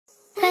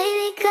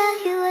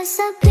girl, you are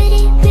so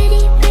pretty,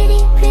 pretty,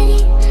 pretty,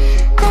 pretty.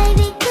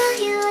 Baby girl,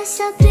 you are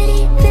so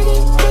pretty, pretty,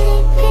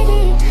 pretty,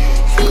 pretty.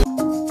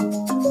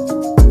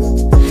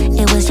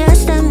 It was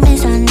just a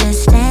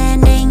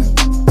misunderstanding.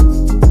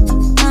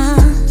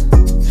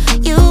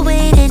 You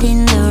waited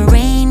in the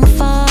rain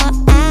for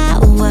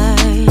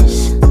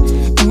hours,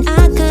 and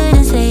I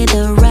couldn't say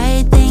the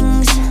right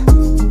things.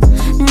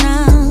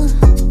 No,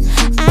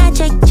 I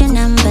checked your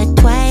number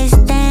twice,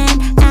 then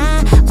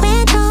I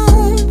went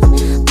home.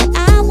 But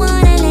I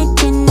wanna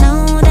let you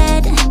know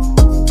that,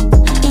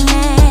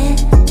 yeah,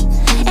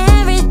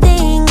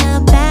 everything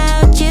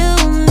about you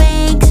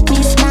makes me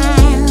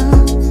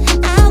smile.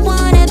 I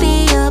wanna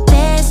be your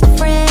best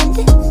friend,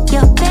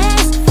 your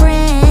best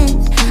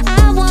friend.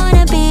 I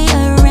wanna be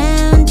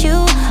around you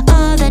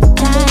all the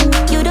time.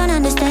 You don't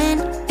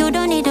understand, you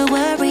don't need to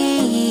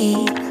worry.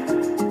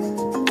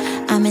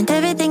 I meant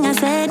everything I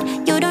said,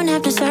 you don't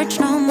have to search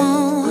no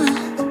more.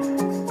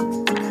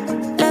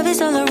 Love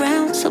is all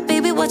around, so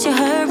baby, what's your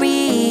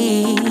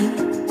hurry?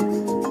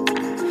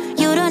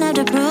 You don't have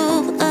to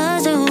prove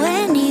us to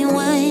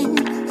anyone.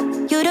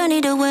 You don't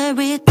need to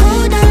worry.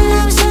 Oh, don't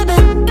love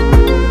sabbath.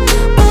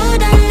 Oh,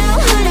 don't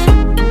love honey.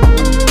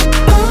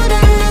 Oh,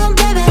 don't love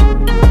baby.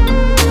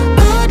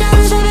 Oh,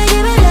 don't sabbath,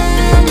 give it love,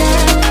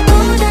 love.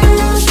 Oh, don't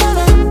love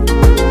sabbath.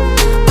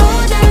 Oh,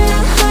 don't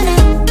love honey.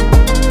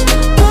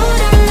 Oh,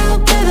 don't love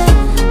baby.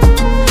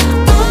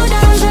 Oh,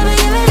 don't sabbath,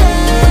 give it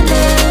love,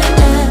 love,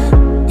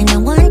 love. And I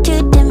want you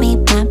to meet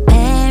my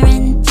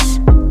parents,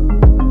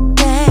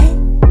 yeah.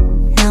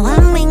 Now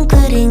I'm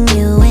including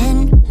you in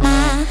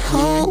my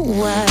whole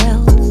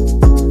world.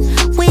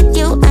 With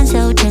you, I'm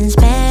so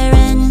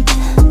transparent.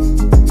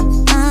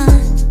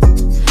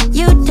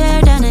 You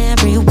tear down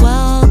every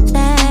wall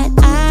that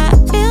I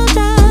built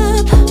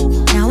up.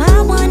 Now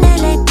I wanna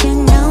let you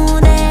know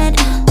that,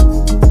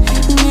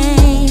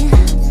 yeah,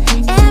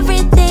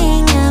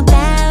 everything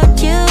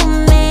about you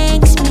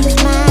makes me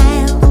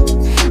smile.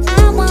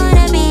 I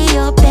wanna be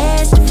your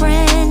best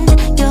friend,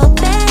 your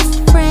best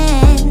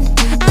friend.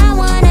 I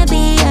wanna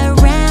be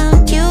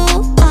around you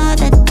all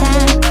the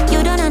time. You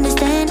don't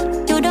understand,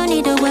 you don't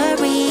need to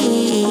worry.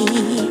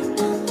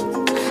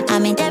 I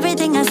meant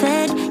everything I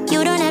said,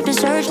 you don't have to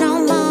search no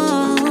more.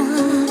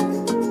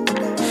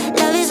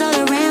 Love is all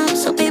around,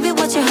 so baby,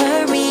 what's your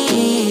hurry?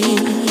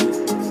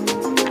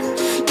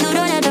 You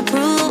don't have to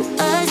prove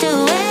us to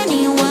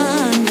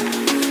anyone.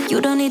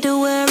 You don't need to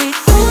worry.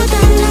 Oh,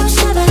 don't love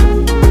sabbath.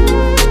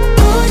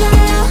 Oh,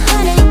 don't love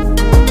honey.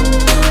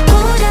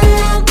 Oh, don't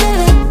love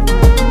baby.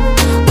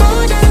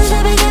 Oh, don't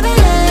sabbath, give it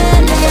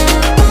love, love.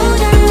 Oh,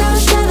 don't love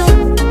sabbath.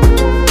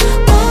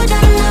 Oh,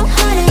 don't love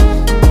honey.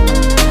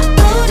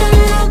 Oh, don't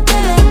love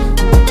baby.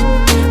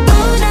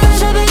 Oh, don't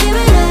sabbath, give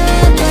it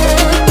love, love.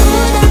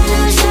 Oh, don't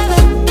love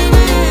sabbath.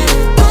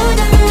 Oh,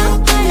 don't love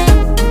honey.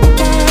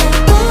 Yeah.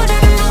 Oh,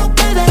 don't love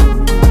baby.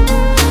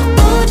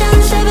 Oh,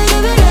 don't sabbath,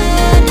 give it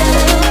love,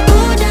 love.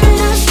 Oh, don't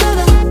love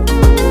sabbath.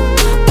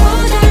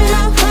 Oh, don't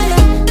love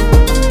honey.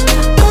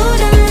 Oh,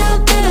 don't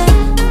love baby.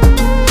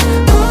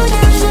 Oh,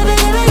 don't sabbath,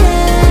 give it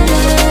love,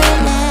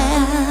 love.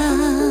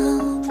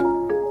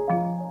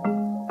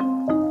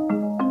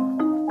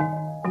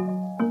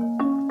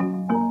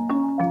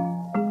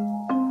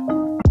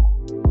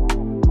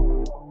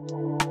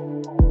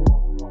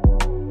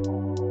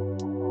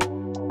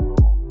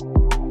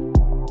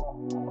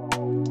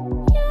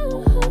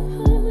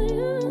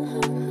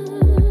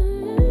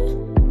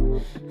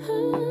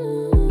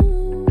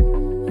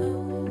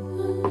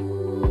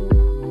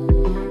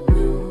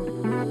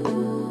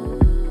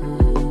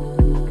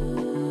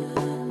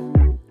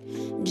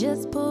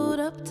 Just pulled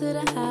up to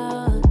the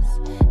house,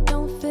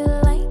 don't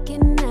feel like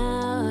getting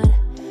out.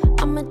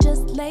 I'ma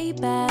just lay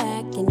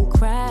back and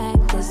crack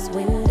this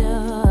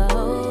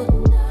window.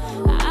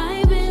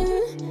 I've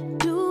been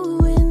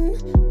doing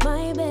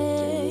my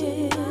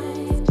best,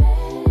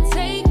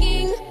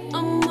 taking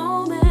a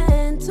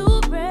moment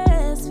to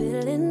rest,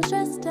 feeling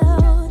stressed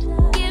out.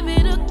 Give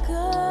it a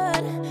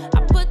good,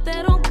 I put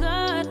that on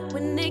God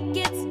when it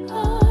gets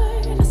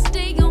hard. I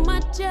stay on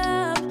my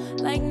job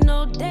like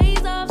no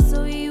days off,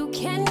 so you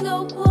can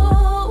go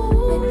home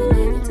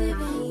with that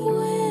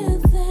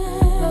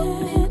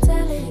broke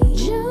mentality.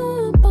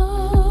 Jump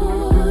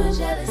on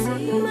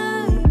jealousy,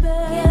 my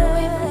bad. Get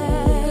away from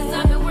me, 'cause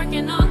I've been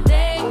working all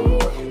day.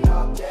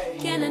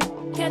 Can I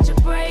catch a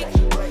break?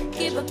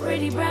 Give a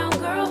pretty brown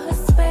girl her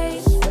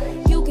space.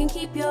 You can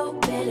keep your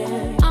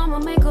better, I'ma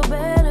make a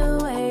better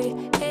way.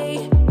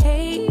 Hey,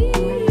 hey,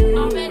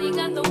 already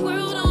got the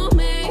world on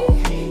me.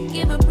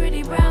 Give a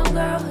pretty brown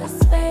girl her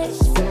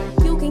space.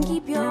 You can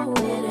keep your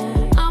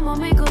better, I'ma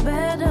make a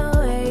better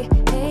way.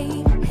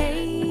 Hey,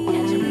 hey,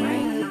 catch a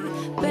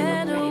break,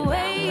 better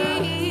way.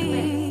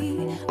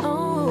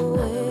 Oh,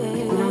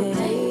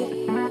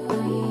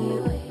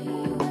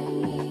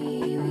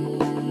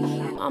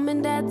 Mom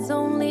and Dad's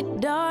only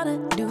daughter,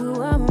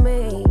 do I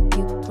make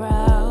you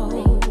proud?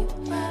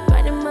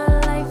 Writing my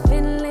life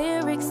in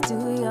lyrics, do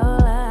y'all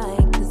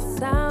like the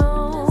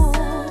sound?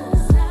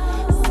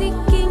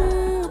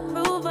 Seeking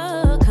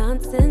approval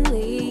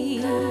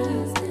constantly.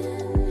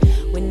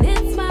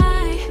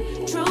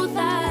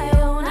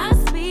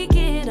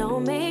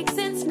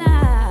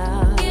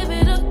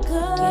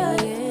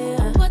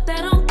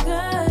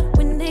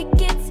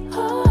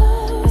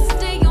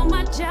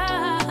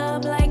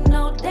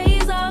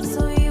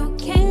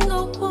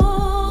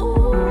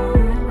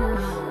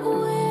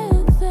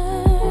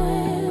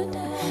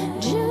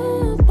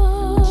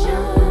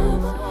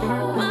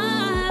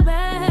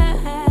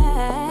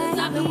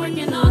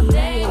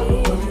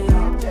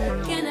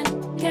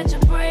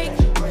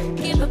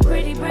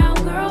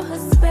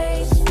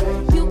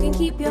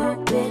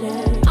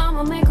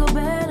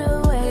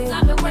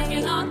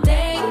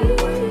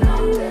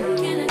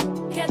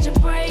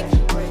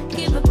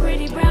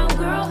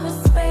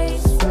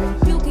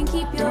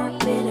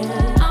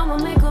 bitter. I'ma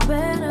make a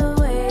better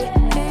way.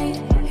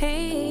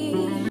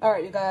 Hey.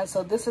 Alright, you guys,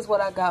 so this is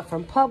what I got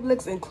from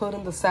Publix,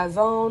 including the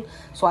Sazon.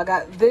 So I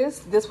got this.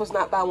 This was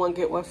not buy one,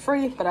 get one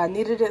free, but I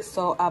needed it,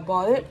 so I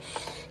bought it.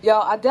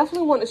 Y'all, I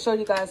definitely want to show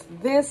you guys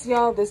this,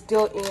 y'all. This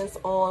deal ends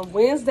on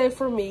Wednesday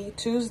for me,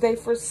 Tuesday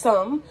for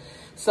some.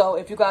 So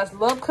if you guys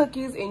love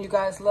cookies and you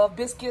guys love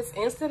biscuits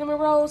and cinnamon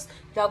rolls,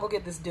 y'all go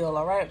get this deal,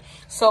 all right?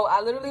 So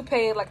I literally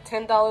paid like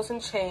 $10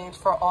 and change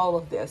for all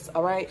of this,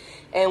 all right?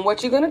 And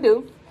what you're going to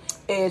do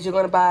is you're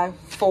going to buy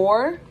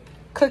 4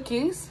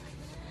 cookies,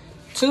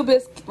 2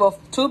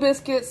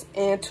 biscuits,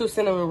 and 2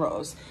 cinnamon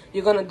rolls.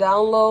 You're going to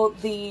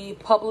download the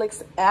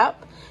Publix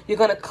app. You're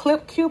going to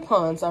clip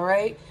coupons, all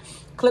right?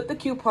 Clip the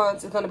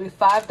coupons. It's going to be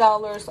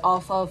 $5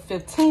 off of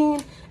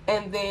 15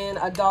 and then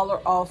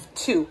 $1 off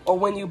 2, or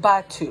when you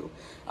buy 2.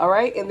 All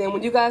right, and then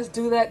when you guys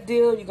do that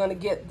deal, you're going to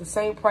get the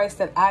same price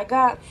that I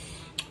got.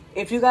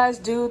 If you guys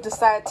do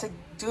decide to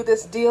do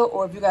this deal,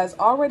 or if you guys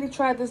already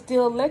tried this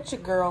deal, let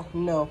your girl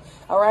know.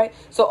 All right,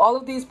 so all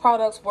of these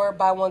products were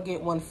buy one,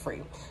 get one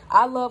free.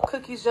 I love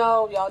cookies,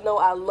 y'all. Y'all know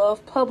I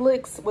love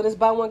Publix when it's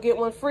buy one, get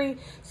one free.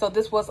 So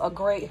this was a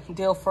great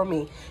deal for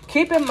me.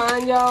 Keep in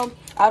mind, y'all,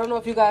 I don't know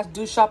if you guys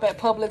do shop at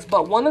Publix,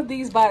 but one of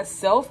these by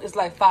itself is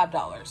like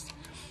 $5.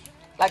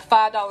 Like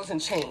 $5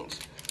 and change.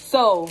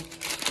 So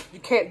you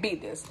can't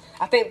beat this.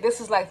 I think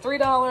this is like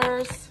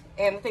 $3,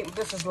 and I think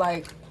this is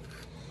like,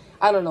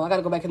 I don't know, I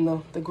gotta go back in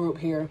the group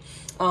here,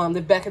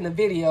 back in the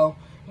video.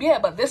 Yeah,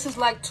 but this is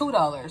like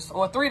 $2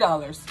 or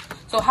 $3.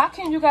 So how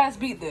can you guys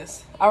beat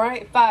this? All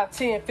right, 5,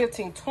 10,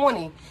 15,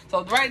 20.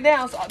 So right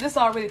now, this is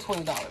already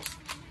 $20.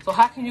 So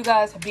how can you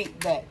guys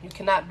beat that? You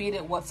cannot beat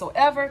it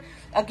whatsoever.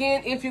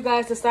 Again, if you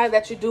guys decide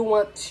that you do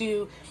want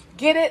to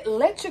get it,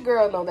 let your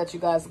girl know that you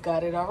guys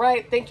got it. All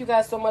right, thank you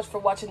guys so much for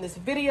watching this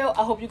video.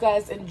 I hope you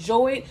guys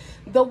enjoyed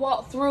the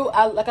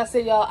walkthrough. Like I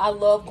said, y'all, I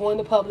love going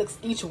to Publix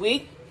each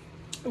week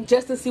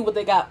just to see what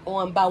they got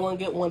on buy one,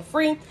 get one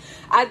free.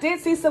 I did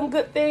see some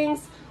good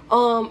things.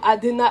 I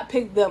did not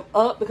pick them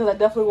up because I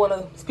definitely want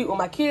to speak with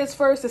my kids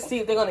first to see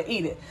if they're going to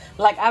eat it.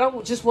 Like, I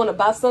don't just want to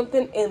buy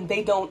something and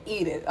they don't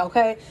eat it,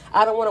 okay?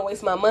 I don't want to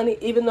waste my money,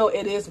 even though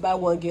it is buy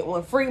one, get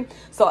one free.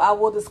 So I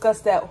will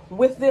discuss that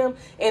with them.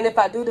 And if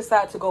I do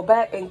decide to go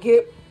back and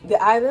get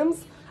the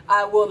items,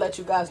 I will let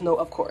you guys know,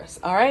 of course.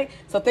 All right?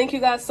 So thank you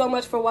guys so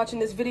much for watching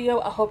this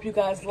video. I hope you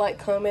guys like,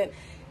 comment,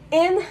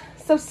 and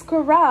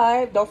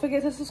subscribe. Don't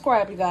forget to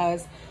subscribe, you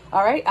guys.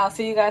 All right? I'll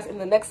see you guys in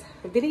the next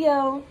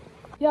video.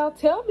 Y'all,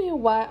 tell me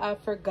why I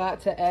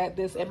forgot to add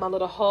this in my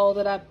little haul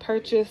that I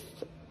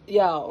purchased.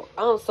 Y'all,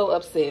 I'm so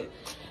upset.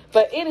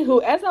 But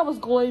anywho, as I was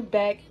going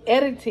back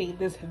editing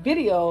this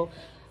video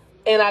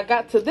and I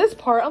got to this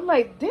part, I'm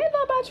like, didn't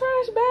I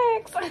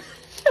buy trash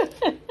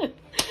bags?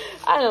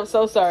 I am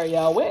so sorry,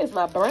 y'all. Where is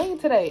my brain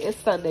today? It's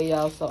Sunday,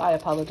 y'all, so I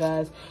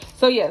apologize.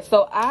 So yeah,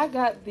 so I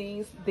got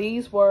these.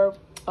 These were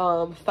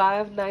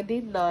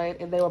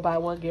 $5.99 and they were buy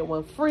one, get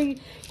one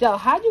free. Y'all,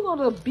 how you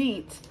gonna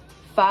beat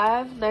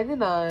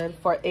 $5.99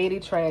 for 80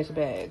 trash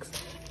bags?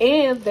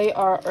 And they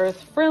are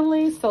earth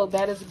friendly, so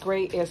that is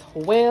great as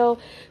well.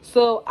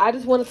 So I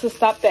just wanted to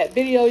stop that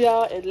video,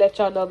 y'all, and let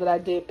y'all know that I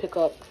did pick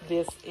up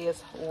this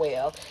as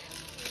well.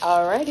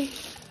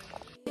 Alrighty.